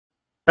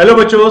Hello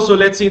बच्चों, so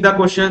let's see the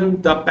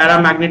question. The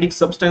paramagnetic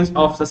substance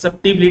of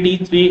susceptibility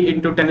 3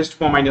 into 10 to the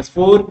power minus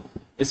 4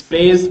 is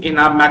placed in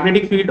a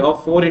magnetic field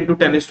of 4 into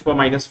 10 to the power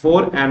minus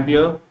 4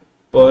 ampere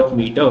per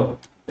meter.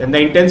 Then the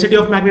intensity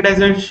of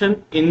magnetization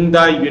in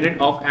the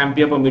unit of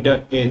ampere per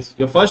meter is,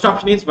 your first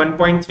option is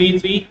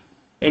 1.33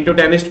 into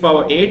 10 to the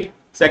power 8.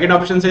 Second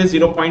option says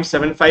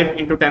 0.75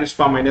 into 10 to the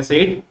power minus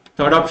 8.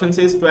 Third option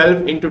says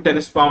 12 into 10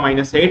 to the power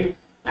minus 8.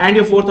 And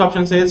your fourth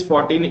option says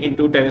 14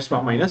 into 10 to the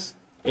power minus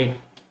 8.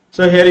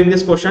 So here in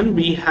this question,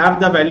 we have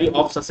the value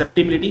of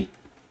susceptibility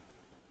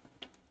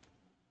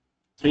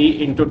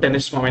 3 into 10 to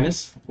the power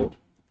minus 4.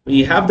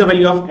 We have the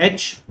value of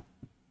H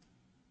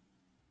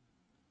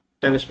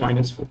 10 to the power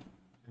minus 4.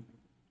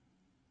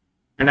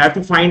 And I have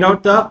to find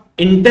out the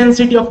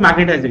intensity of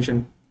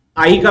magnetization.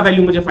 I का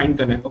value मुझे find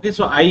करना है. Okay,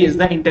 so I is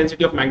the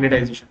intensity of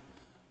magnetization.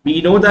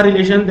 We know the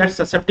relation that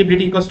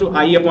susceptibility equals to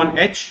I upon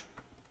H.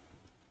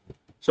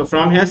 So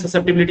from here,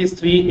 susceptibility is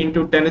 3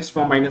 into 10 to the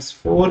power minus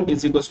 4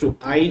 is equals to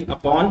I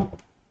upon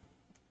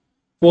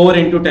 4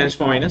 into 10 to the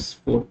power minus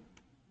 4.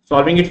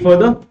 Solving it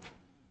further,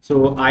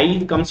 so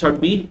I comes out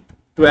to be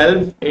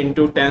 12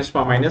 into 10 to the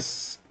power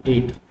minus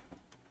 8.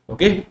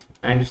 Okay,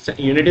 and its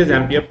unit is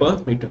ampere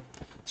per meter.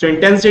 So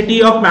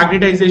intensity of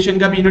magnetization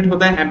का भी unit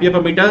होता है ampere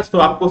per meter. So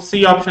आपको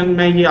C option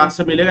में ये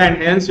answer मिलेगा,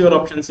 and hence your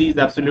option C is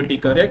absolutely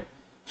correct.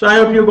 So I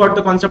hope you got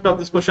the concept of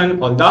this question.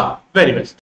 All the very best.